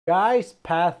Guys,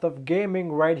 Path of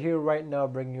Gaming right here, right now,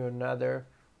 bring you another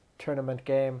tournament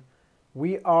game.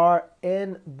 We are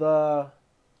in the,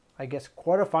 I guess,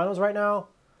 quarterfinals right now.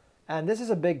 And this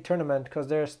is a big tournament because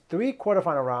there's 3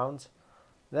 quarterfinal rounds.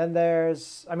 Then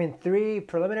there's, three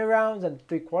preliminary rounds and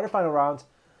 3 quarterfinal rounds.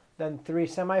 Then 3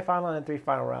 semifinal and 3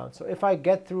 final rounds. So if I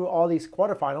get through all these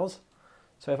quarterfinals,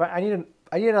 so if I need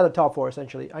another top 4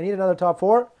 essentially. I need another top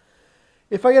 4.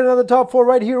 If I get another top 4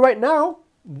 right here, right now,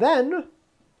 then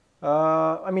then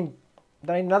I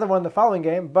need another one in the following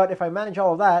game. But if I manage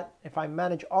all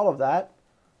of that,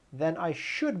 then I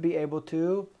should be able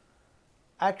to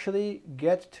actually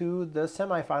get to the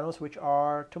semifinals, which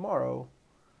are tomorrow.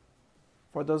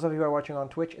 For those of you who are watching on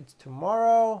Twitch, it's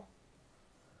tomorrow.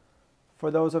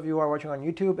 For those of you who are watching on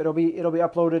YouTube, it'll be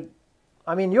uploaded.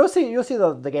 You'll see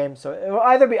the game, so it will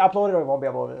either be uploaded or it won't be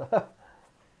uploaded.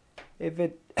 If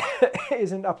it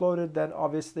isn't uploaded, then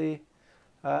obviously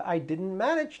I didn't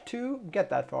manage to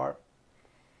get that far.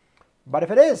 But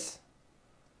if it is,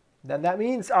 then that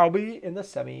means I'll be in the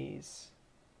semis.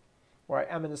 Or I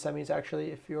am in the semis,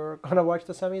 actually, if you're going to watch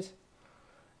the semis.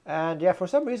 And yeah, for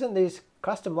some reason, these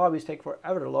custom lobbies take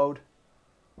forever to load,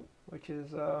 which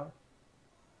is a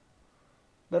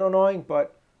little annoying,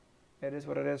 but it is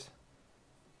what it is.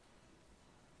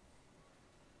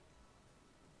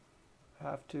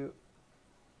 Have to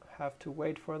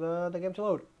wait for the game to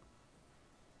load.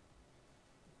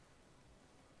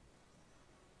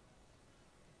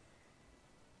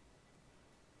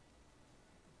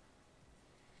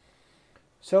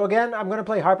 So again, I'm going to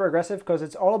play hyper aggressive because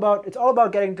it's all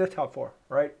about getting to the top 4,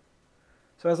 right?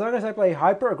 So as long as I play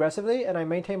hyper aggressively and I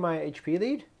maintain my HP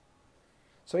lead.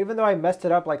 So even though I messed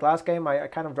it up like last game, I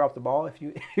kind of dropped the ball. If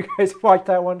you guys watched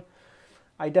that one,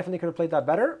 I definitely could have played that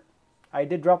better. I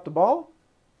did drop the ball,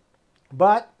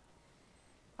 but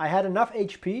I had enough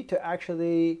HP to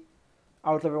actually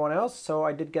outlive everyone else, so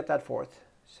I did get that 4th.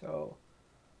 So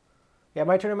yeah,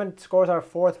 my tournament scores are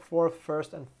 4th, 4th,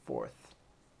 1st, and 4th.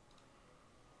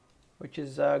 Which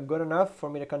is good enough for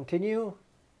me to continue.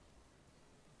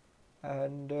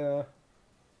 And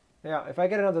yeah, if I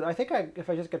get another, I think if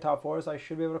I just get top 4s, I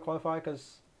should be able to qualify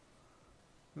because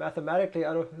mathematically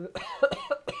out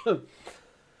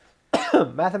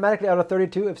of mathematically out of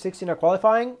 32, if 16 are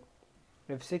qualifying,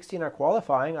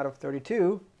 out of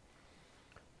 32,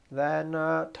 then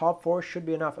top 4 should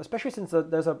be enough. Especially since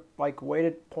there's a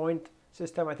weighted point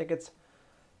system. I think it's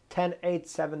 10, 8,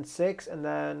 7, 6, and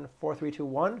then 4, 3, 2,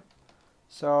 1.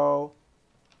 So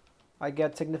I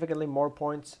get significantly more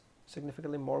points.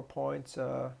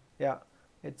 Yeah,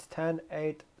 it's 10,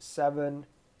 8, 7,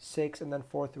 6, and then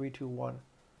 4, 3, 2, 1.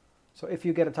 So if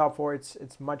you get a top 4,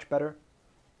 it's much better.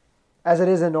 As it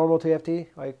is in normal TFT.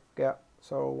 Yeah.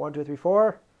 So 1, 2, 3,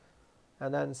 4,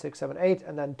 and then 6, 7, 8,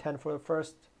 and then 10 for the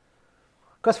first.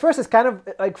 Because first is kind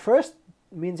of first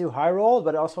means you high rolled,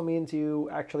 but it also means you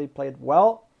actually played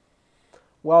well.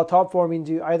 While top 4 means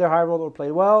you either high rolled or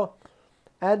played well.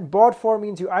 And bot 4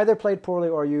 means you either played poorly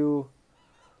or you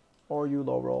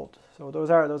low rolled. So those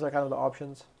are kind of the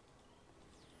options.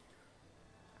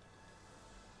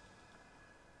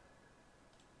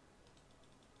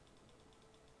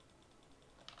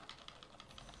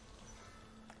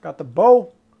 Got the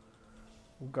bow.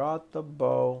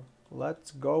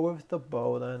 Let's go with the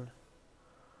bow then.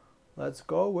 Let's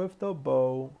go with the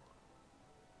bow.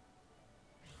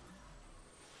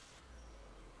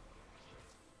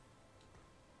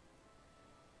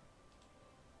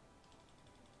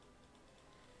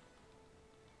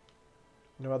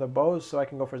 No other bows, so I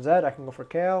can go for Zed, I can go for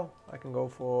Kale, I can go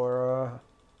for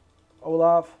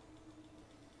Olaf.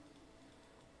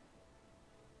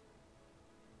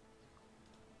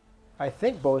 I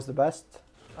think bow is the best.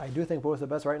 I do think bow is the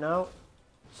best right now.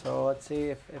 So let's see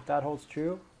if that holds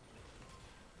true.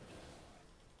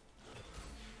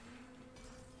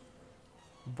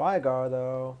 Vigar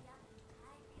though.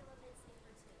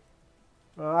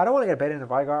 I don't want to get baited into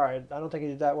Vigar. I don't think he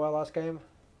did that well last game.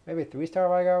 Maybe a 3-star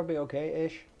Vigar would be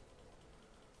okay-ish.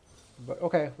 But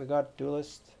okay, we got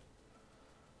Duelist.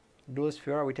 Duelist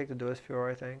Fiora. We take the Duelist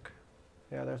Fiora, I think.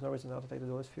 Yeah, there's no reason not to take the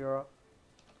Duelist Fiora.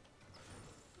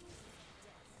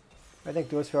 I think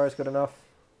Duelist Fiora is good enough.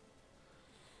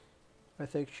 I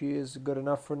think she is good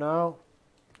enough for now.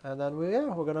 And then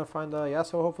we're gonna find the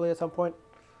Yasuo hopefully at some point.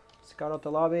 Scout out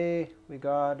the lobby. We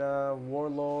got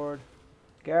Warlord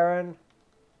Garen.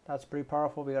 That's pretty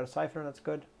powerful. We got a Cypher, that's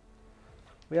good.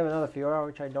 We have another Fiora,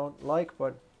 which I don't like,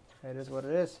 but it is what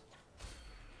it is.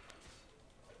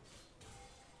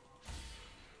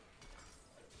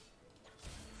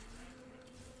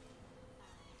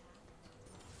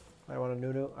 I want a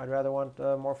Nunu. I'd rather want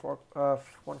more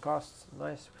 1 costs.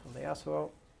 Nice from the Yasuo.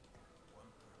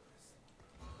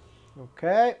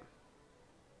 Okay.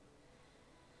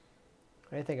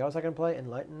 Anything else I can play?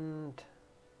 Enlightened.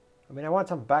 I mean, I want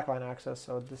some backline access,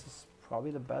 so this is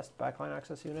probably the best backline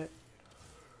access unit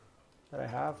that I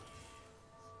have.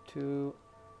 2.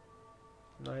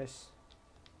 Nice.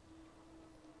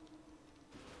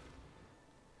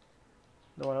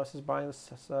 No one else is buying the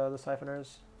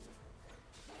siphoners.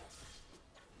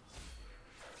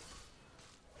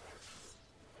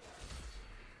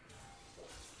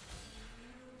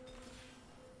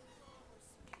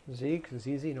 Zeke,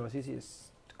 ZZ, no, ZZ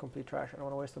is complete trash. I don't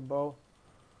want to waste the bow.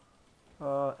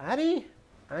 Addy?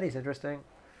 Addy's interesting.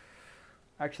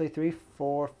 Actually, 3,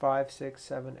 4, 5, 6,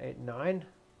 7, 8, 9.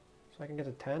 So I can get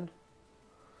to 10.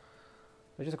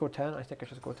 I just go 10. I think I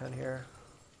should go 10 here.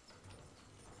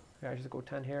 Yeah, I just go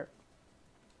 10 here.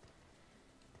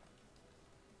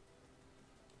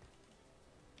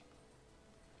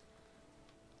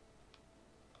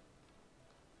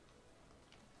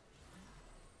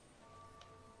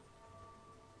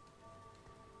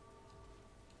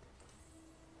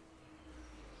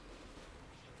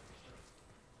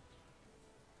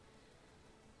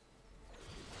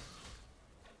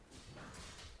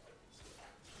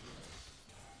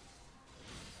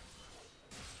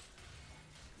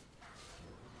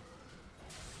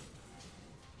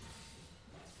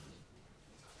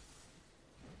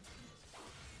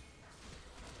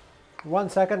 One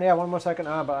second, yeah, one more second.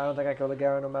 But I don't think I kill the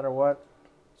Garen no matter what.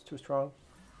 It's too strong.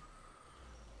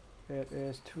 It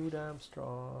is too damn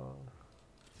strong.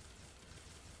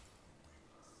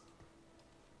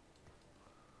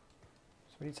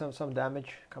 So we need some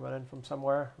damage coming in from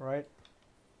somewhere, right?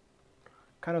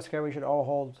 Kind of scared. We should all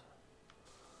hold.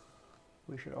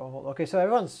 We should all hold. Okay, so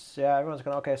everyone's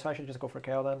gonna. Okay, so I should just go for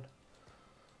KO then.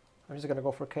 I'm just gonna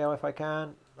go for KO if I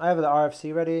can. I have the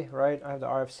RFC ready, right? I have the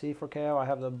RFC for KO. I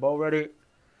have the bow ready.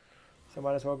 So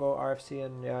might as well go RFC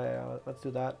and yeah, let's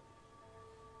do that.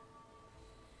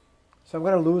 So I'm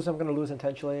gonna lose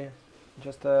intentionally,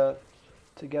 just to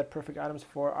get perfect items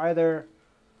for either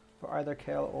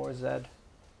Kale or Zed.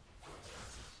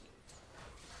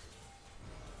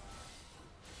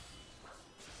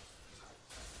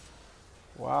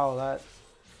 Wow,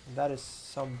 that is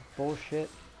some bullshit.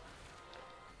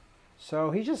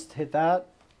 So he just hit that.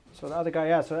 So the other guy,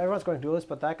 yeah, so everyone's going duelist,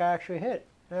 but that guy actually hit.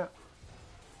 Yeah.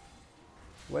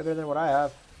 Way better than what I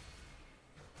have.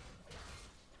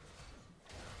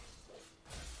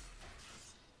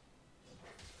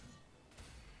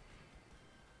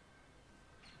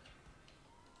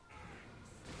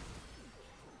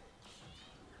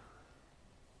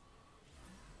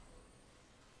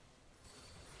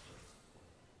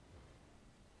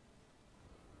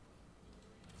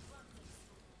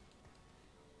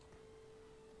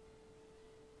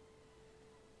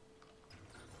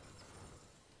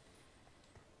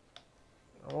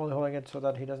 I'm only holding it so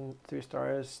that he doesn't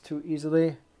 3-star us too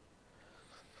easily.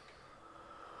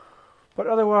 But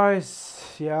otherwise,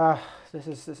 yeah, this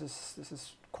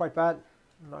is quite bad.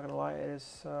 I'm not gonna lie, it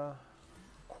is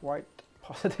quite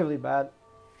positively bad.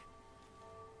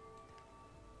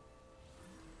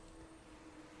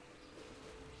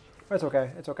 But it's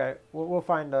okay. It's okay. We'll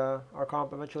find our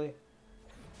comp eventually.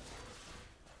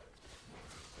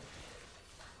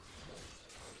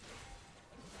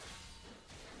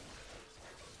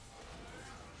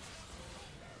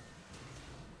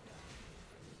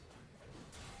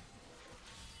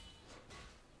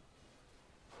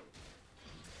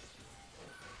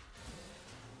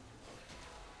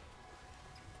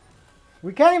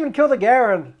 We can't even kill the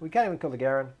Garen. We can't even kill the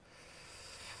Garen.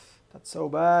 That's so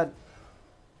bad.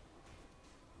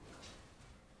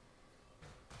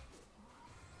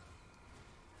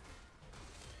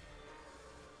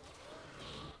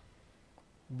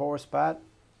 Bow or spat?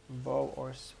 Bow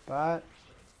or spat?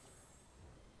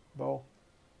 Bow.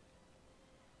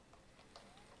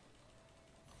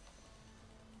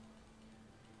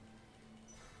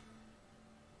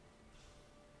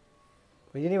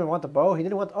 He didn't even want the bow. He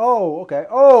didn't want... Oh, okay.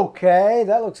 Okay,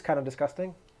 that looks kind of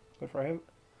disgusting. Good for him.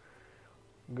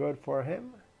 Good for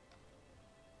him.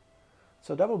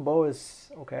 So double bow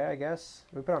is okay, I guess.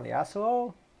 We put on the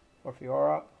Yasuo or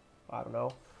Fiora. I don't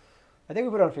know. I think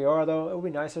we put on Fiora though. It would be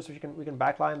nicer so we can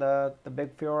backline the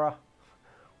big Fiora.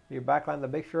 We backline the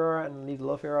big Fiora and leave the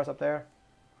little Fioras up there.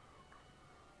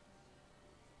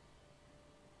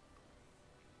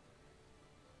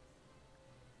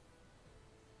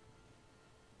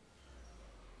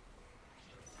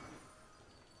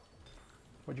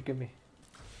 What'd you give me?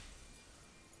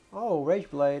 Oh,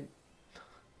 Rage Blade.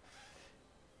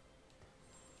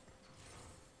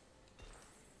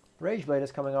 Rage Blade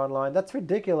is coming online. That's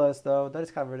ridiculous, though. That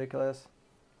is kind of ridiculous.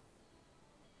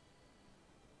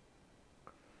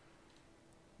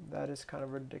 That is kind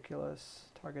of ridiculous.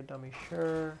 Target dummy,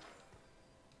 sure.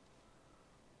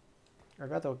 I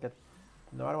got to get...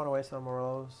 No, I don't want to waste on more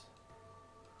of those.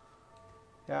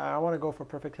 Yeah, I want to go for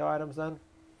perfect kill items then.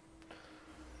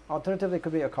 Alternatively, it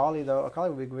could be Akali though. Akali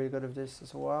would be really good with this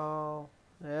as well.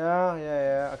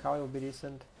 Yeah. Akali would be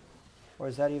decent. Or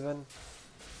is that even?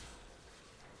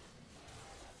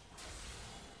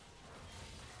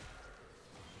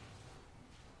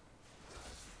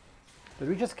 Did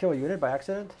we just kill a unit by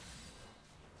accident?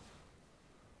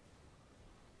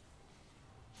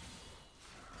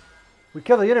 We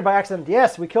killed a unit by accident.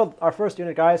 Yes, we killed our first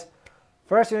unit, guys.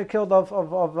 First unit killed of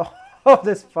of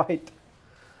this fight.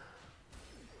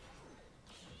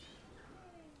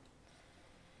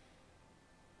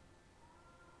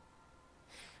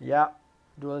 Yeah,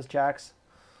 duelist jacks.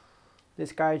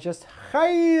 This guy just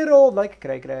high rolled like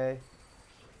cray cray.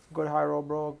 Good high roll,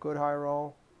 bro. Good high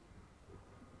roll.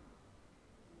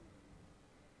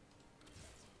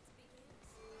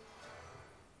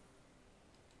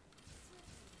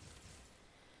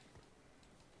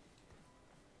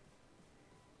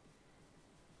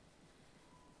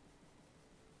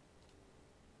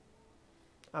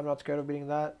 I'm not scared of beating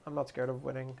that. I'm not scared of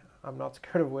winning. I'm not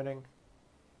scared of winning.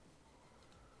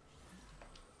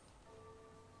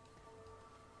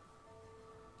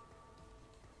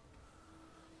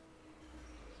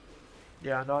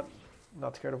 Yeah,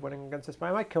 not scared of winning against this. But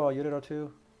I might kill a unit or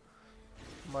two.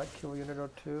 Might kill a unit or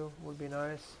two. Would be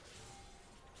nice.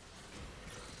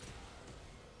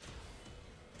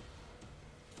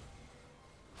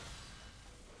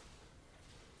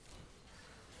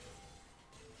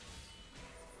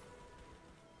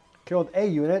 Killed a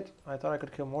unit. I thought I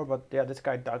could kill more, but yeah, this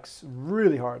guy dunks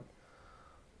really hard.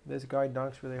 This guy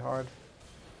dunks really hard.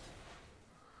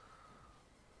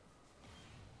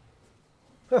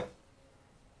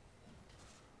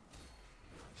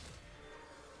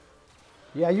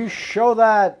 Yeah, you show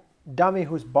that dummy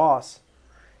who's boss.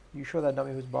 You show that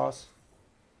dummy who's boss.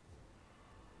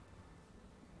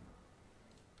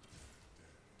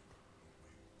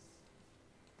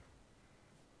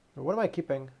 What am I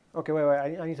keeping? Okay, wait.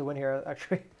 I need to win here,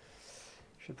 actually.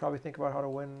 Should probably think about how to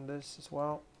win this as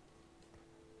well.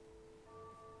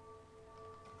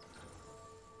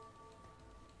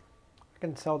 I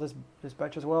can sell this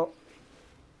bench as well.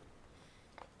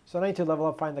 So I need to level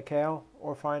up, find the Kale,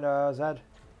 or find a Zed.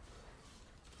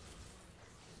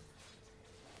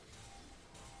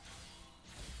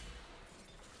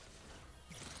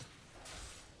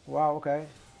 Wow, okay.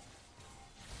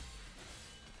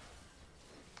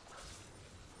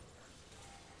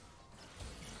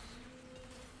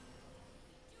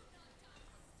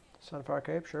 Sunfire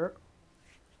Cape, sure.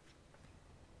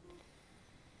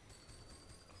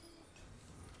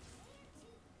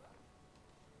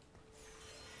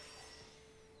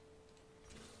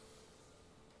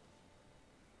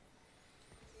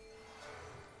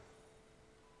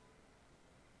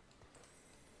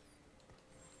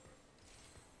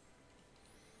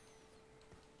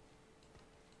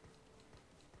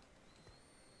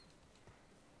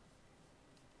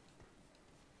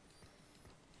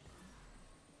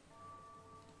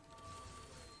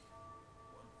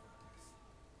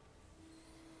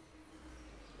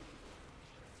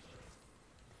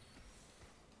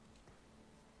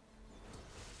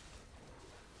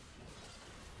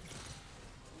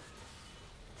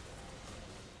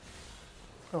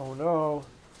 Oh no.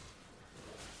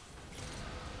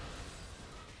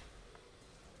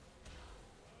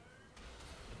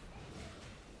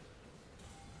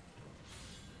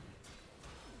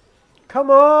 Come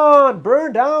on!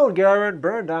 Burn down, Garrett!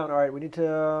 Burn down. Alright, we need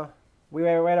to... We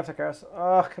wait after Carousel.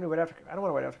 Oh, can we wait after... I don't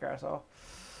want to wait after Carousel.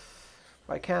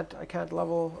 I can't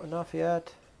level enough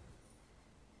yet.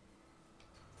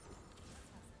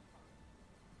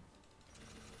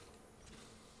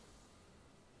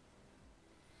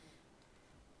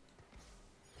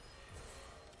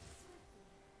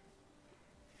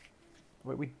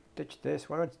 Wait, we ditched this.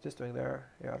 What is this doing there?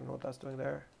 Yeah, I don't know what that's doing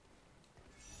there.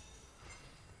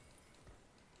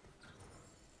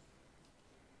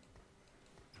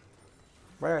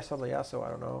 Why did I suddenly Yasuo? I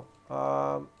don't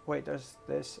know. Wait, there's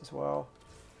this as well.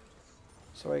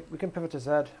 So we can pivot to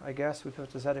Zed, I guess. We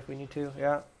pivot to Zed if we need to,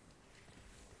 yeah.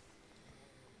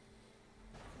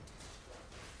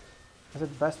 Is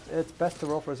it best? It's best to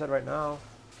roll for Zed right now.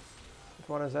 If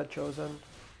you want a Zed chosen.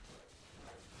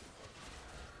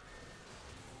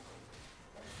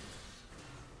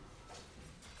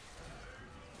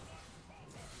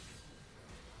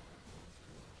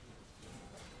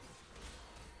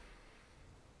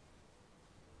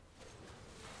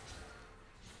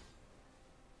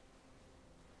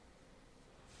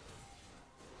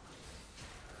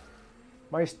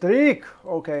 My streak!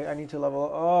 Okay, I need to level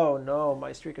up. Oh no,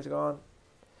 my streak is gone.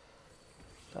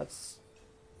 That's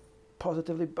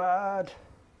positively bad.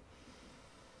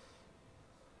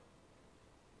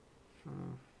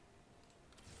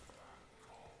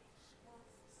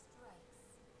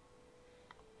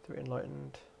 Three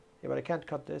enlightened. Yeah, but I can't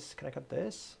cut this. Can I cut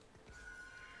this?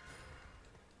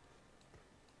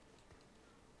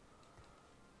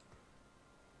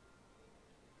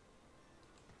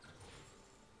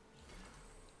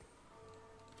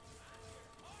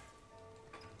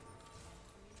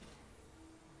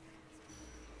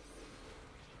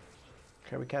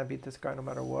 Okay, we can't beat this guy no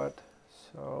matter what.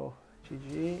 So,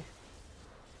 GG.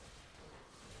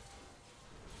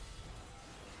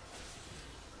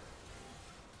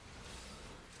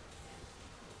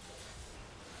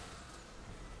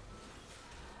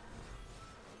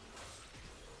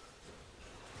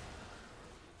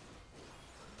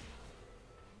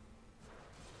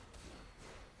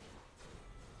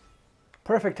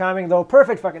 Perfect timing though,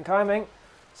 perfect fucking timing.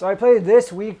 So I played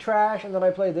this weak trash and then I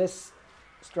played this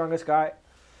strongest guy.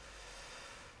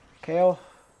 Kale.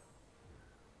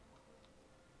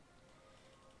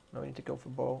 No, we need to go for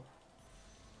bow.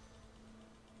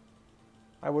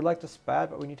 I would like to spat,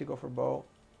 but we need to go for bow.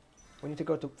 We need to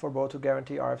go for bow to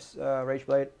guarantee our Rage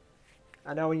Blade.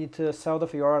 And now we need to sell the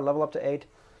Fiora, level up to 8.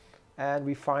 And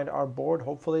we find our board.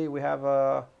 Hopefully we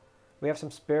have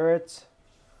some spirits.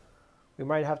 We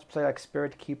might have to play like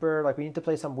Spirit Keeper. Like we need to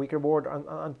play some weaker board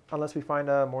unless we find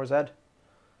more Zed.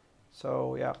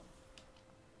 So yeah.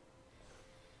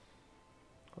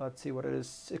 Let's see what it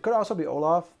is. It could also be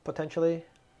Olaf, potentially.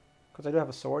 Because I do have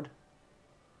a sword.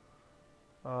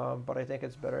 But I think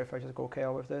it's better if I just go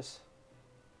KO with this.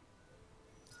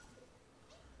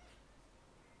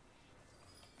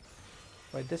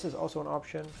 Wait, this is also an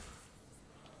option.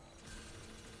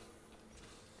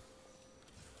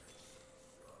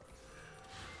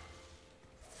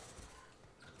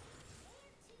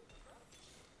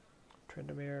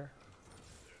 Tryndamere.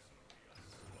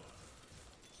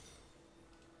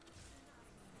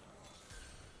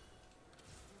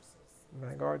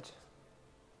 Vanguards.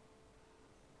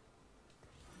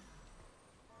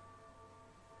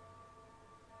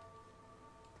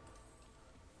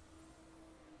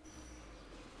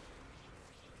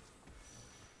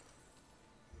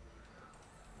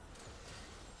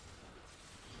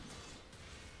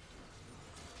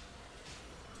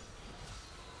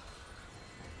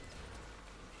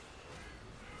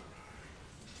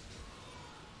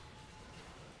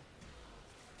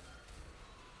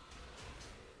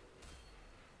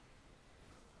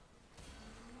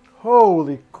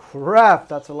 Holy crap,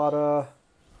 that's a lot of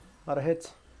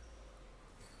hits.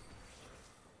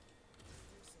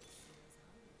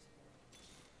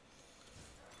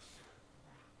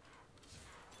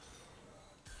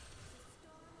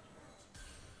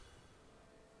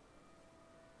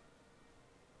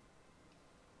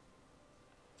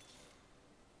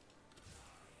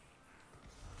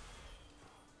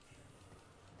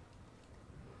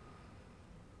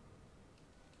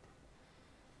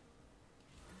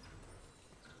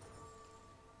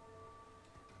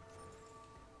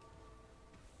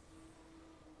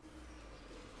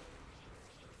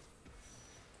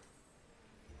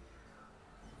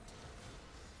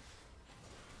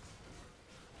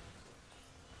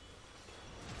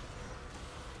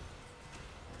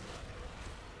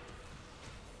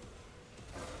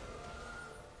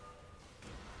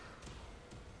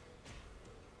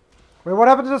 Wait, what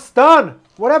happened to the stun?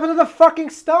 What happened to the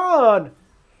fucking stun?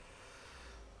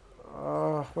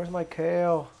 Where's my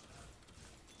Kale?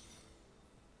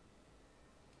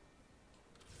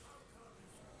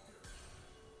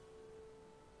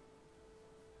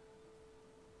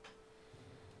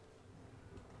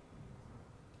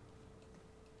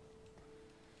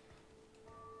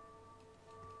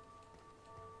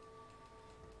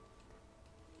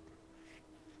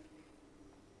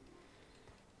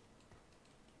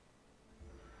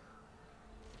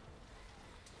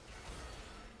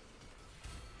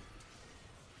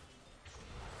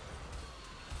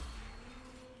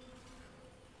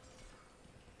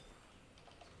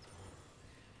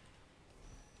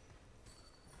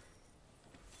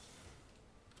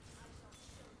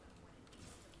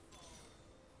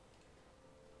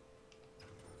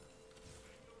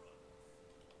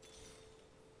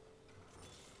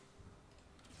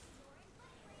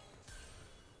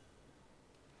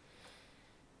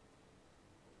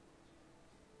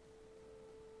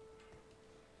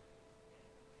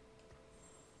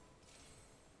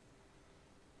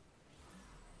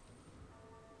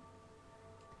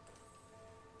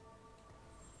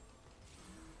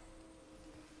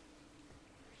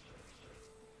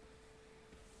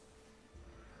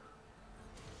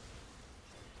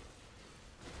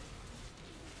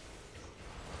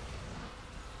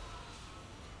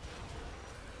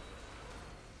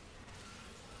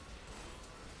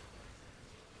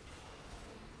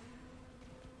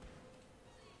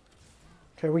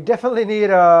 Okay, we definitely need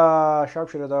a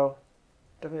sharpshooter though.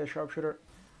 Definitely a sharpshooter.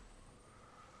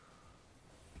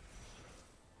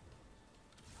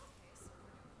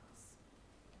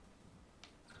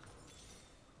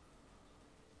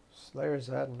 Slayer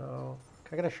Z, no.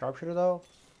 Can I get a sharpshooter though?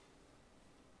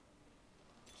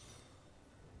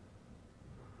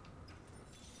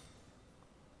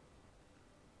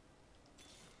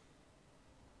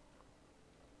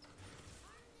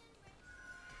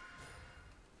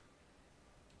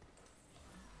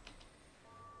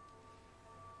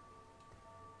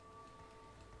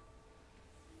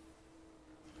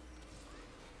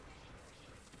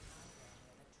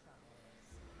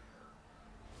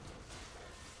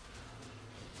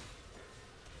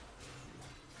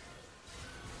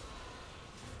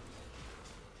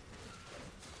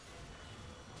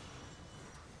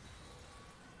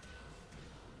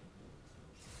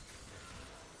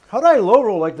 How do I low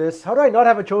roll like this? How do I not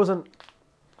have a chosen?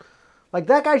 Like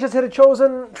that guy just hit a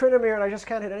chosen Trinamir and I just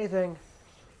can't hit anything.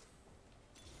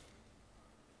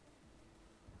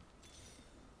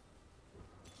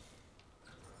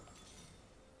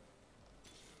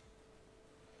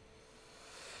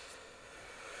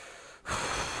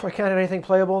 I can't hit anything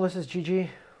playable. This is GG.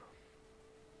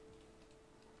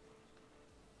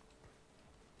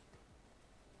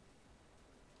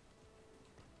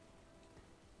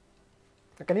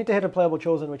 Like I need to hit a playable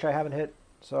chosen, which I haven't hit.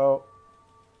 So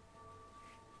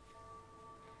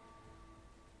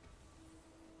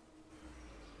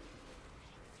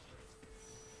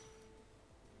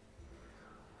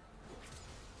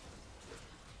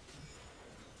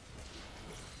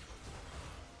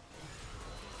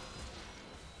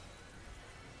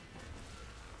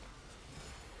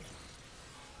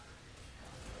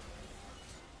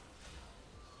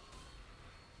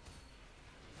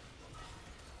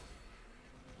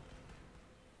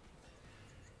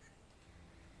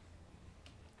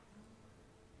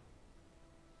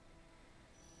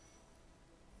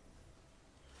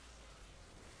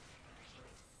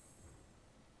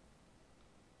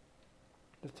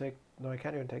just take, no, I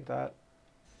can't even take that.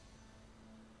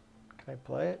 Can I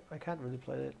play it? I can't really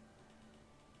play it.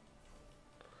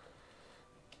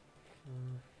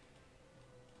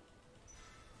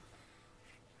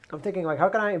 I'm thinking like, how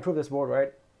can I improve this board,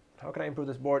 right? How can I improve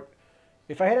this board?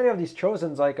 If I hit any of these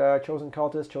chosens, like chosen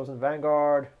cultist, chosen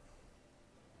vanguard,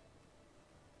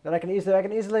 then I can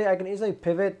easily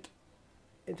pivot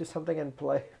into something and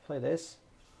play this.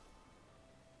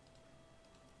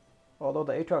 Although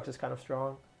the Aatrox is kind of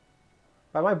strong.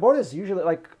 But my board is usually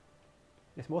like,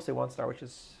 it's mostly 1-star, which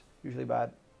is usually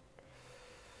bad.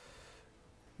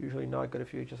 Usually not good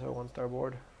if you just have a 1-star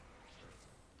board.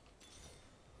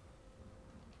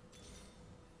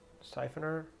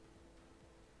 Siphoner.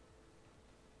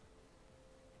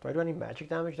 Do I do any magic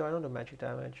damage? No, I don't do magic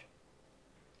damage.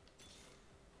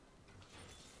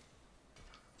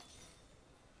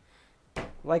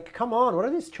 Like, come on, what are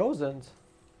these chosens?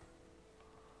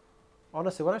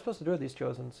 Honestly, what am I supposed to do with these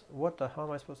chosens? What the hell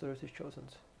am I supposed to do with these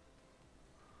chosens?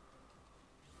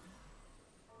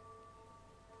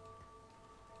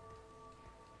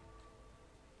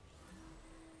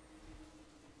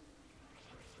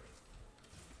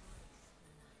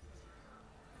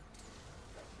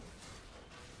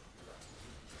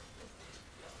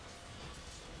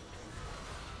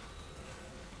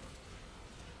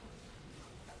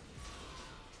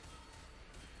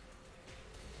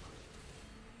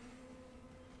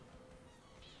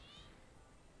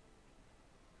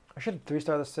 I should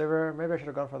 3-star the Sivir. Maybe I should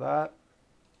have gone for that.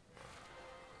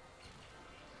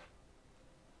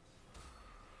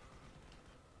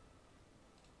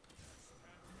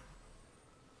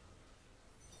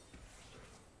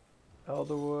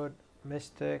 Elderwood,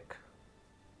 Mystic.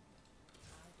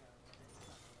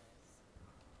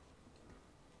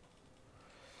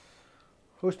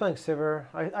 Who's playing Sivir?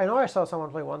 I know I saw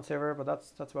someone play one Sivir, but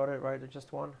that's about it, right? It's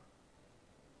just one.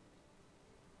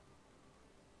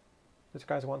 This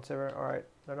guy's one Sivir. Alright,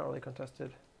 they're not really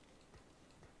contested.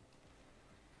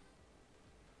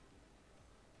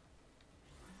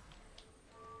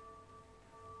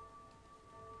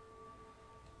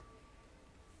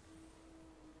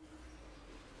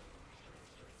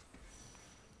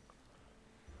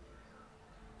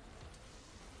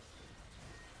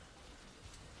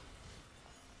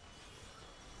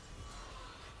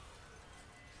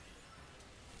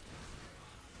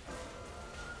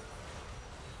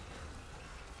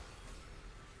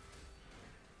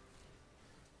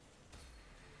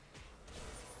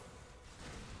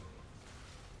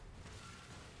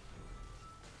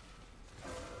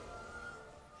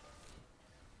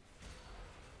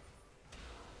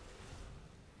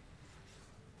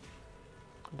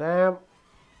 Damn.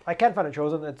 I can't find a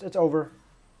chosen. It's over.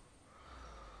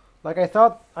 Like, I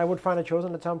thought I would find a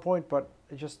chosen at some point, but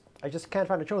I just can't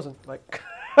find a chosen. Like,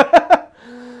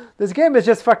 this game is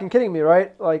just fucking kidding me,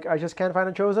 right? Like, I just can't find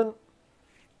a chosen.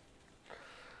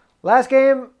 Last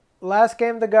game,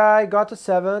 the guy got to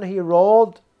 7. He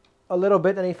rolled a little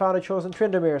bit and he found a chosen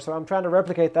Tryndamere. So I'm trying to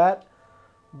replicate that,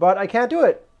 but I can't do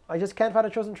it. I just can't find a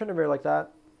chosen Tryndamere like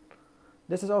that.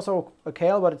 This is also a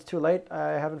Kale, but it's too late.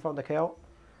 I haven't found the Kale.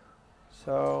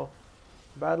 So,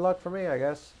 bad luck for me, I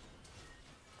guess.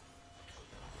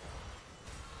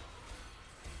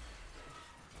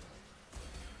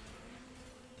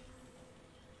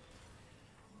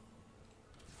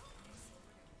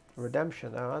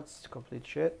 Redemption, now that's complete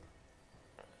shit.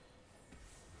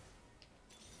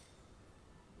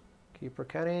 Keeper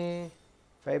Kenny,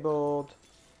 Fabled,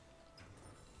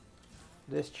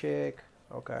 this chick,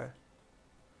 okay.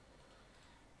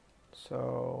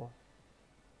 So,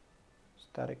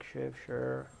 Static Shiv,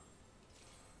 sure.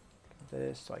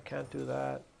 This, so I can't do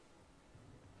that.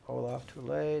 Olaf, too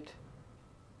late.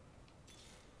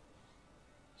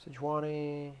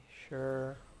 Sejuani,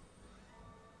 sure.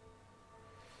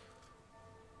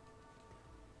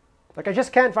 Like, I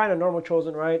just can't find a normal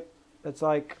chosen, right? It's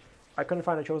like, I couldn't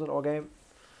find a chosen all game.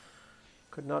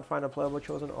 Could not find a playable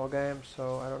chosen all game,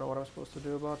 so I don't know what I'm supposed to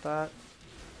do about that.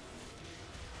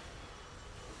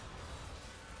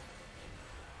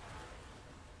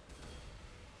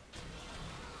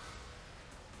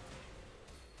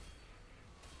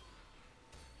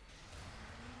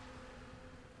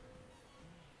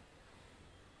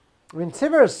 I mean,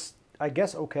 Sivir's, I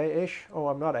guess, okay-ish. Oh,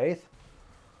 I'm not 8th.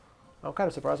 I'm kind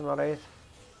of surprised I'm not 8th.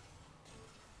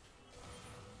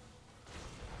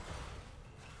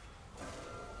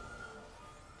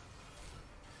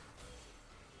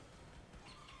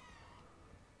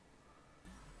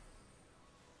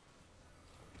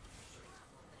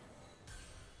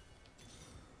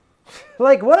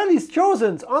 Like, what are these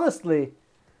chosens, honestly?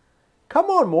 Come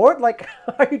on, Mort. Like,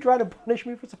 are you trying to punish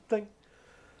me for something?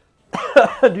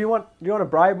 do you want to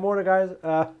bribe Mortimer,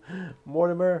 guys?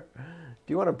 Mortimer?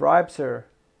 Do you want to bribe, sir?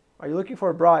 Are you looking for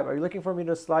a bribe? Are you looking for me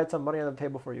to slide some money on the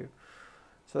table for you?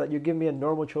 So that you give me a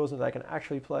normal chosen that I can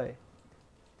actually play?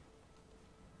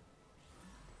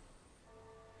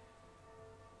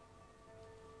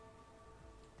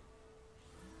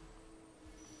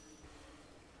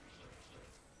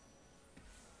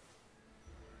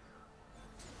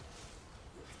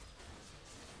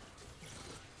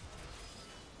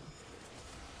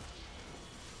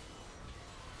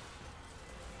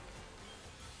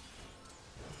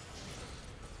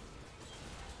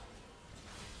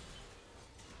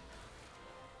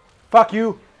 Fuck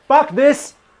you. Fuck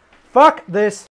this. Fuck this.